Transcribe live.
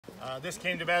This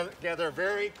came together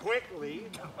very quickly,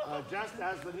 just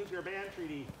as the nuclear ban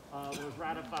treaty was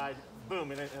ratified,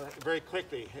 boom, very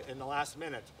quickly in the last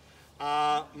minute.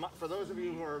 For those of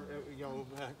you who are,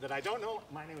 that I don't know,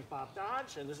 my name is Bob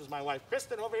Dodge, and this is my wife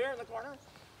Kristin over here in the corner.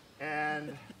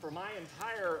 And for my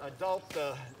entire adult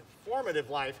formative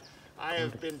life, I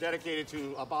have been dedicated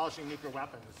to abolishing nuclear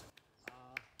weapons.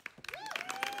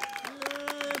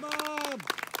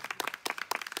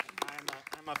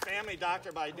 I'm a family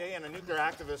doctor by day and a nuclear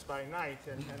activist by night,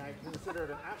 and I consider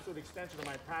it an absolute extension of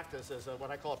my practice as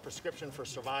what I call a prescription for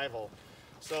survival.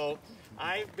 So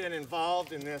I've been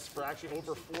involved in this for actually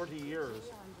over 40 years.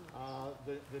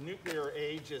 The nuclear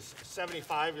age is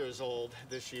 75 years old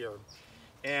this year,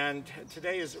 and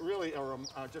today is really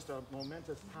just a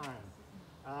momentous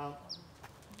time.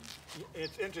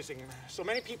 It's interesting. So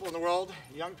many people in the world,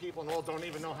 young people in the world, don't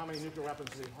even know how many nuclear weapons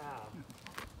we have.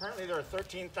 Currently, there are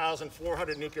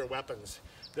 13,400 nuclear weapons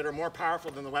that are more powerful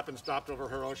than the weapons dropped over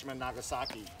Hiroshima and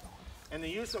Nagasaki. And the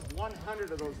use of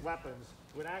 100 of those weapons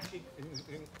would actually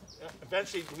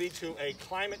eventually lead to a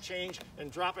climate change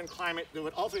and drop in climate that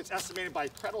would ultimately, it's estimated by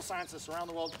credible scientists around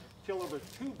the world, kill over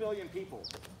 2 billion people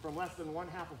from less than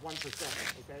 1/2 of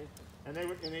 1%, okay? And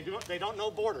they don't know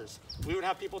borders. We would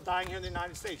have people dying here in the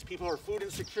United States, people who are food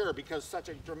insecure because such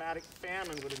a dramatic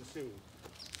famine would ensue.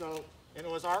 So, and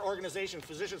it was our organization,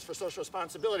 Physicians for Social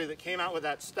Responsibility, that came out with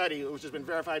that study, which has been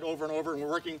verified over and over, and we're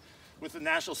working with the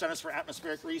National Centers for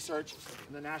Atmospheric Research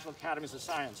and the National Academies of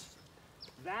Science.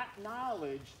 That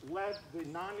knowledge led the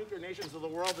non-nuclear nations of the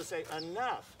world to say,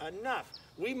 enough, enough.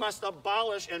 We must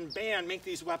abolish and ban, make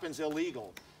these weapons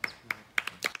illegal.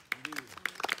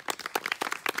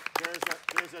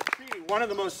 There's a treaty. One of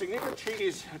the most significant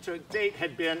treaties to date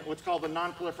had been what's called the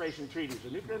Non-Proliferation Treaty. The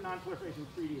Nuclear Non-Proliferation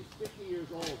Treaty is 50 years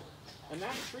old. And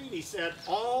that treaty said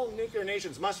all nuclear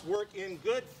nations must work in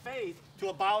good faith to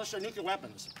abolish their nuclear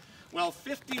weapons. Well,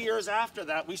 50 years after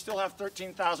that, we still have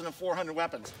 13,400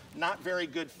 weapons. Not very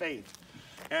good faith.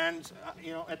 And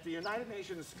at the United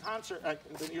Nations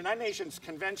the United Nations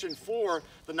Convention for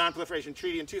the Non-Proliferation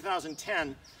Treaty in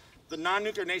 2010, the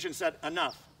non-nuclear nations said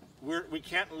enough. We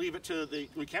can't leave it to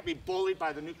we can't be bullied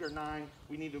by the nuclear nine.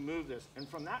 We need to move this. And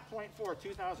from that point forward,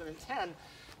 2010,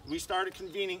 we started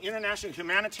convening international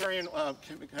humanitarian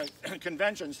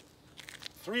conventions,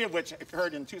 3 of which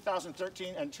occurred in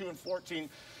 2013 and 2 in 2014.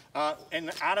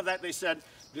 And out of that, they said,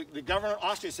 the government of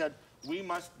Austria said, we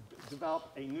must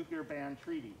develop a nuclear ban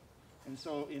treaty. And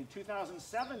so in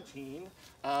 2017,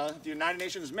 the United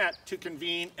Nations met to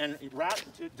convene and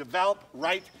to develop,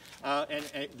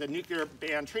 the nuclear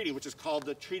ban treaty, which is called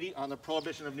the Treaty on the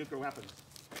Prohibition of Nuclear Weapons.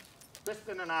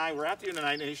 Kristin and I were at the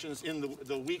United Nations in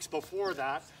the weeks before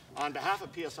that on behalf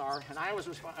of PSR, and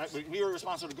we were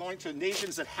responsible for going to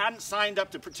nations that hadn't signed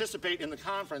up to participate in the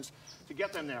conference to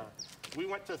get them there. We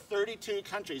went to 32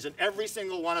 countries, and every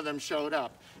single one of them showed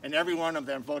up, and every one of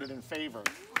them voted in favor.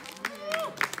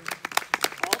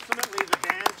 Ultimately, the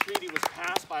ban treaty was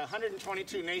passed by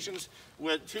 122 nations,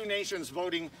 with 2 nations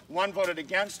voting. 1 voted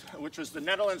against, which was the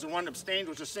Netherlands, and 1 abstained,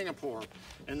 which was Singapore.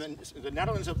 And then the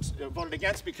Netherlands voted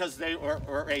against because they were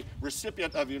a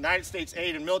recipient of United States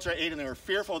aid and military aid, and they were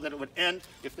fearful that it would end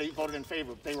if they voted in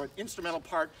favor. They were an instrumental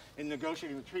part in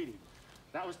negotiating the treaty.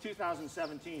 That was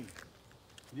 2017.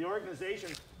 The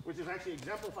organization, which is actually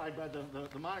exemplified by the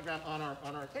monogram on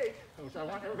our cake, which I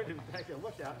want everybody to take a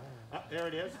look at. There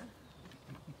it is.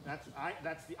 That's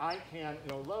the ICANN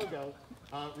logo,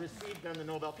 received then the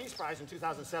Nobel Peace Prize in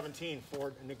 2017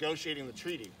 for negotiating the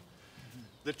treaty.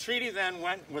 The treaty then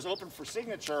was open for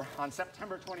signature on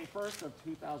September 21st of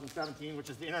 2017, which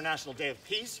is the International Day of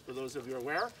Peace, for those of you who are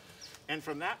aware. And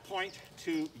from that point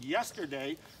to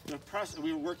yesterday,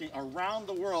 we were working around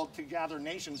the world to gather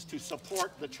nations to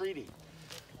support the treaty.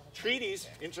 Treaties,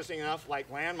 interesting enough, like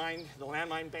the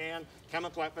landmine ban,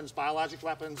 chemical weapons, biologic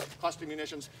weapons, cluster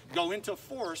munitions, go into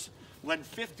force when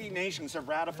 50 nations have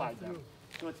ratified them.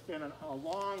 So it's been a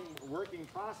long working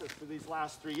process for these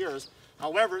last 3 years.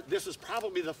 However, this is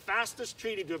probably the fastest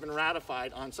treaty to have been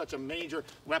ratified on such a major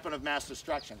weapon of mass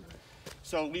destruction.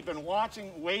 So we've been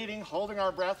watching, waiting, holding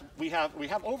our breath. We have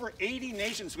over 80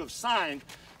 nations who have signed,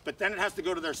 but then it has to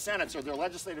go to their senates or their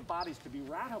legislative bodies to be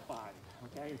ratified.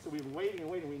 Okay, and so we've been waiting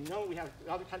and waiting. We know we have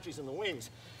other countries in the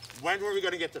wings. When were we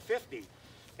going to get to 50?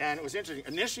 And it was interesting.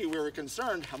 Initially, we were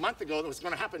concerned a month ago that it was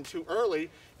going to happen too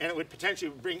early, and it would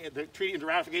potentially bring the treaty into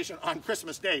ratification on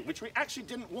Christmas Day, which we actually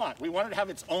didn't want. We wanted to have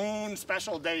its own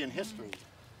special day in history.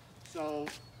 So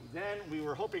then we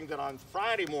were hoping that on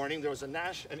Friday morning there was an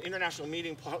international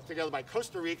meeting put together by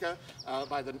Costa Rica,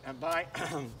 by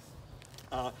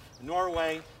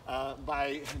Norway,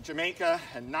 by Jamaica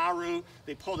and Nauru.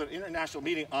 They pulled an international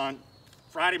meeting on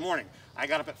Friday morning. I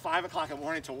got up at 5 o'clock in the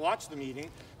morning to watch the meeting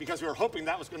because we were hoping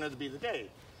that was going to be the day.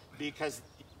 Because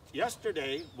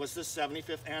yesterday was the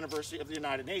 75th anniversary of the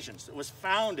United Nations. It was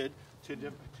founded to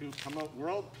promote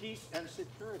world peace and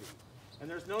security. And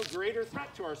there's no greater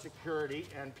threat to our security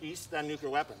and peace than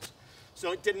nuclear weapons.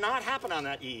 So it did not happen on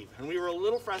that eve. And we were a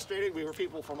little frustrated. We were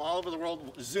people from all over the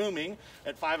world Zooming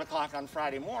at 5 o'clock on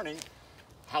Friday morning.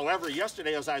 However,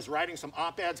 yesterday as I was writing some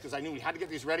op-eds, because I knew we had to get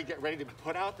these ready, get ready to be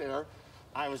put out there,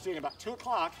 I was doing about 2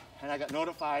 o'clock, and I got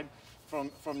notified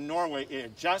from Norway. It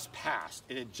had just passed.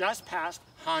 It had just passed.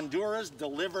 Honduras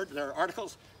delivered their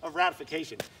articles of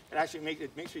ratification. It actually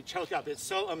makes me choke up. It's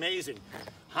so amazing.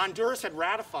 Honduras had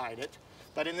ratified it,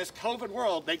 but in this COVID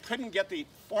world, they couldn't get the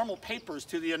formal papers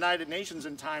to the United Nations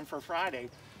in time for Friday.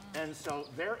 And so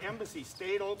their embassy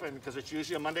stayed open, because it's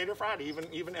usually a Monday to Friday.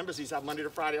 Even embassies have Monday to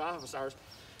Friday office hours.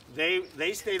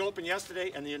 They stayed open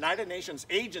yesterday, and the United Nations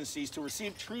agencies to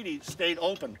receive treaties stayed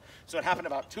open. So it happened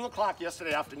about 2 o'clock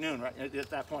yesterday afternoon, right at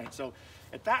that point. So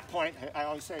at that point, I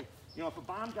always say, you know, if a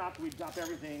bomb dropped, we'd drop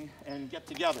everything and get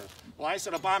together. Well, I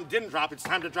said a bomb didn't drop. It's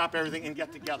time to drop everything and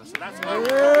get together. So that's what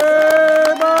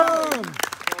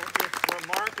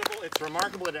It's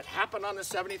remarkable that it happened on the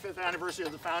 75th anniversary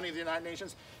of the founding of the United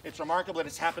Nations. It's remarkable that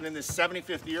it's happened in this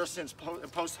 75th year since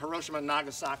post Hiroshima and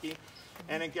Nagasaki.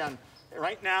 And again,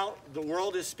 right now, the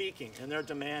world is speaking, and they're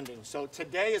demanding. So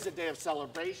today is a day of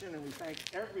celebration, and we thank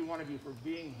every one of you for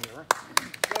being here.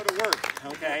 Go to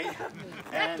work, okay?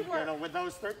 And you know, with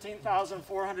those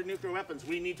 13,400 nuclear weapons,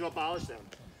 we need to abolish them.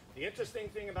 The interesting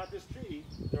thing about this treaty,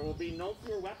 there will be no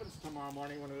fewer weapons tomorrow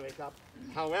morning when we wake up.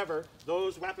 However,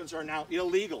 those weapons are now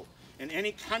illegal. In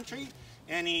any country,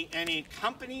 any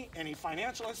company, any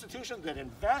financial institution that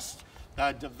invests,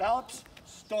 develops,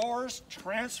 stores,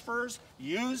 transfers,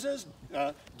 uses,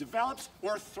 develops,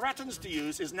 or threatens to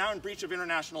use is now in breach of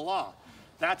international law.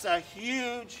 That's a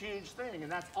huge, huge thing,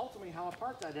 and that's ultimately how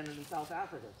apartheid ended in South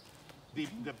Africa.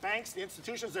 The banks, the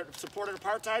institutions that supported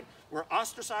apartheid were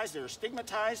ostracized, they were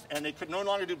stigmatized, and they could no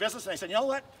longer do business. And they said, you know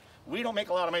what? We don't make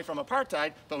a lot of money from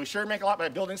apartheid, but we sure make a lot by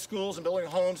building schools and building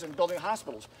homes and building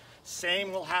hospitals.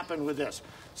 Same will happen with this.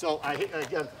 So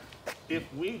again, if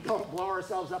we don't blow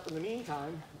ourselves up in the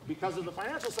meantime, because of the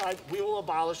financial side, we will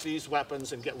abolish these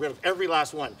weapons and get rid of every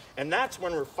last one. And that's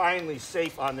when we're finally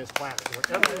safe on this planet.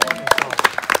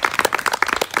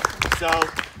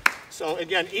 So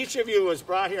again, each of you was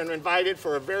brought here and invited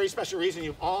for a very special reason.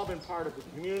 You've all been part of the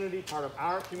community, part of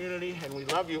our community, and we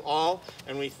love you all,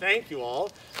 and we thank you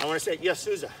all. I want to say, yes,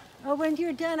 Sousa. Oh, when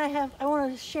you're done, I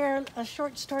want to share a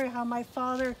short story how my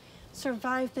father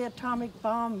survived the atomic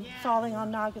bomb falling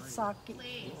on Nagasaki.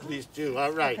 Please do.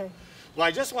 All right. Okay. Well,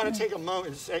 I just want to take a moment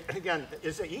and say, again,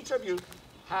 is that each of you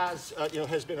has,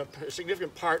 has been a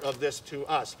significant part of this to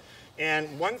us.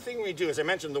 And one thing we do, as I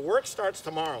mentioned, the work starts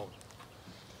tomorrow.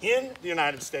 In the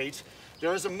United States,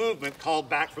 there is a movement called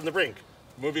Back From the Brink,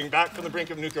 moving back from the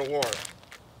brink of nuclear war.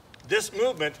 This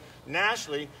movement,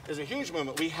 nationally, is a huge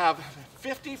movement. We have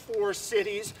 54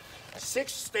 cities,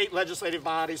 6 state legislative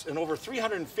bodies, and over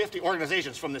 350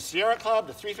 organizations, from the Sierra Club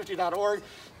to 350.org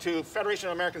to Federation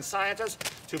of American Scientists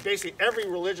to basically every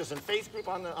religious and faith group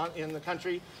in the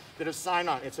country that have signed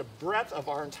on. It's a breadth of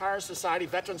our entire society,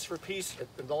 Veterans for Peace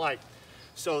and the like.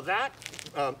 So that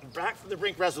Back From the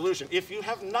Brink resolution, if you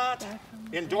have not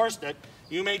endorsed it,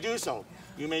 you may do so.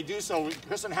 You may do so.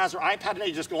 Kristin has her iPad today.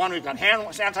 You just go on. We've got hand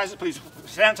sanitizer. Please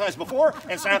sanitize before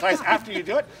and sanitize after you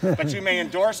do it. But you may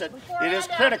endorse it. It is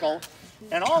critical.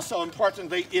 And also,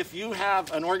 importantly, if you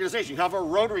have an organization, you have a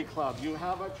Rotary Club, you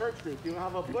have a church group, you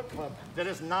have a book club that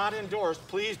is not endorsed,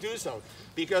 please do so.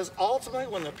 Because ultimately,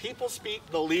 when the people speak,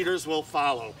 the leaders will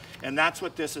follow. And that's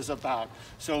what this is about.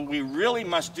 So we really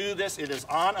must do this. It is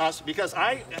on us. Because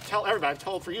I tell everybody, I've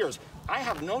told for years, I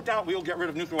have no doubt we will get rid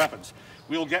of nuclear weapons.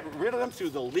 We will get rid of them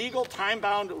through the legal,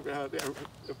 time-bound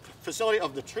facility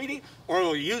of the treaty, or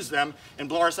we'll use them and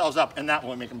blow ourselves up, and that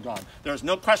will make them gone. There's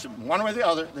no question, one way or the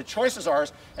other. The choice is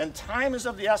ours, and time is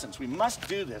of the essence. We must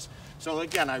do this. So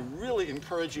again, I really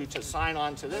encourage you to sign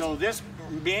on to this. So this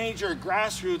major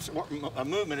grassroots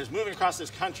movement is moving across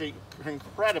this country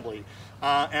incredibly.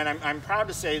 And I'm proud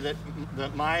to say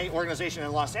that my organization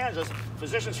in Los Angeles,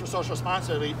 Physicians for Social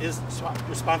Responsibility,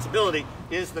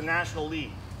 is the national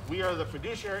lead. We are the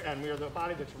fiduciary, and we are the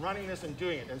body that's running this and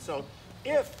doing it. And so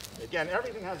if, again,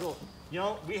 everything has a little,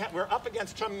 we're up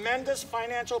against tremendous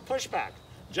financial pushback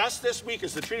Just this week,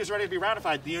 as the treaty is ready to be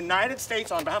ratified, the United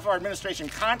States, on behalf of our administration,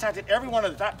 contacted every one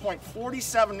of, at that point,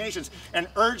 47 nations and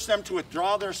urged them to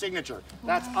withdraw their signature.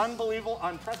 That's unbelievable,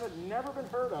 unprecedented, never been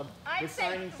heard of. I'd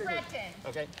say threatened.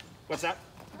 Okay, what's that?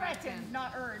 Threatened,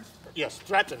 not urged. Yes,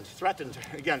 threatened,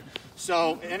 again.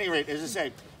 So, at any rate, as I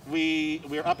say, we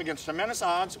are up against tremendous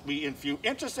odds. If you're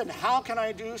interested in how can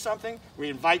I do something, we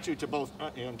invite you to both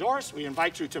endorse, we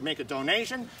invite you to make a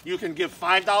donation. You can give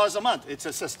 $5 a month. It's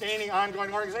a sustaining,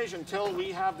 ongoing organization until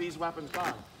we have these weapons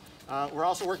gone. We're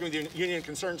also working with the Union of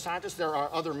Concerned Scientists. They're our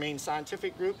other main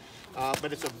scientific group,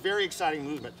 but it's a very exciting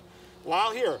movement.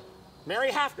 While here,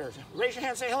 Mary Hafner, raise your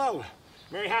hand, say hello.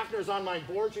 Mary Hafner is on my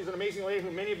board. She's an amazing lady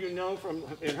who many of you know from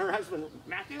her husband,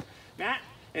 Matt.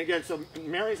 And again, so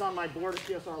Mary's on my board at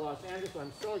PSR Los Angeles. So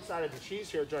I'm so excited that she's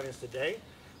here joining us today.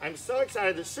 I'm so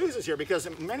excited that Susan's here because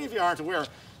many of you aren't aware,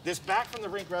 this Back From the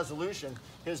Brink resolution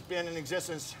has been in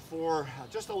existence for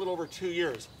just a little over 2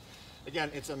 years. Again,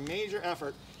 it's a major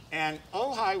effort. And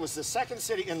Ojai was the second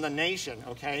city in the nation,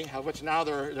 okay, of which now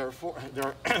there are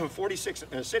 46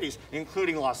 cities,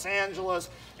 including Los Angeles,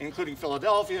 including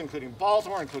Philadelphia, including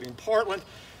Baltimore, including Portland.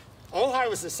 Ojai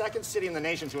was the second city in the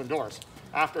nation to endorse,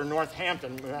 after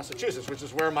Northampton, Massachusetts, which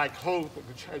is where my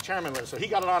co-chairman lives. So he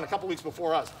got it on a couple weeks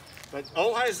before us. But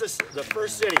Ojai is the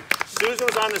first city. Susan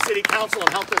was on the city council and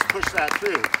helped us push that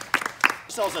through.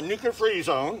 Ourselves a nuclear-free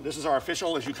zone. This is our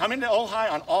official. As you come into Ojai,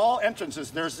 on all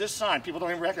entrances, there's this sign. People don't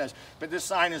even recognize, but this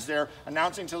sign is there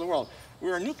announcing to the world.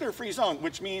 We're a nuclear-free zone,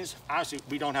 which means, obviously,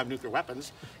 we don't have nuclear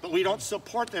weapons, but we don't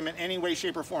support them in any way,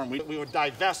 shape, or form. We would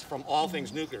divest from all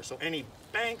things nuclear. So any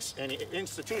banks, any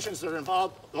institutions that are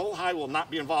involved, Ojai will not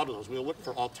be involved with those. We'll look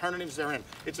for alternatives therein.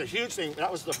 It's a huge thing.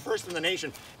 That was the first in the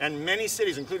nation, and many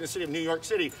cities, including the city of New York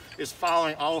City, is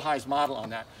following Ojai's model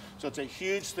on that. So it's a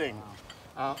huge thing.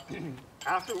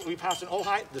 After we passed in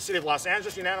Ojai, the city of Los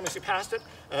Angeles unanimously passed it,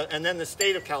 and then the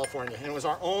state of California. And it was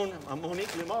our own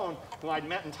Monique Limon, who I'd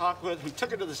met and talked with, who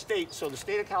took it to the state. So the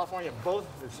state of California, both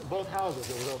houses,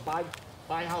 it was a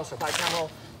bi-house or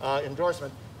bicameral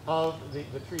endorsement of the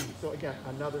treaty. So again,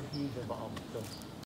 another huge involvement. So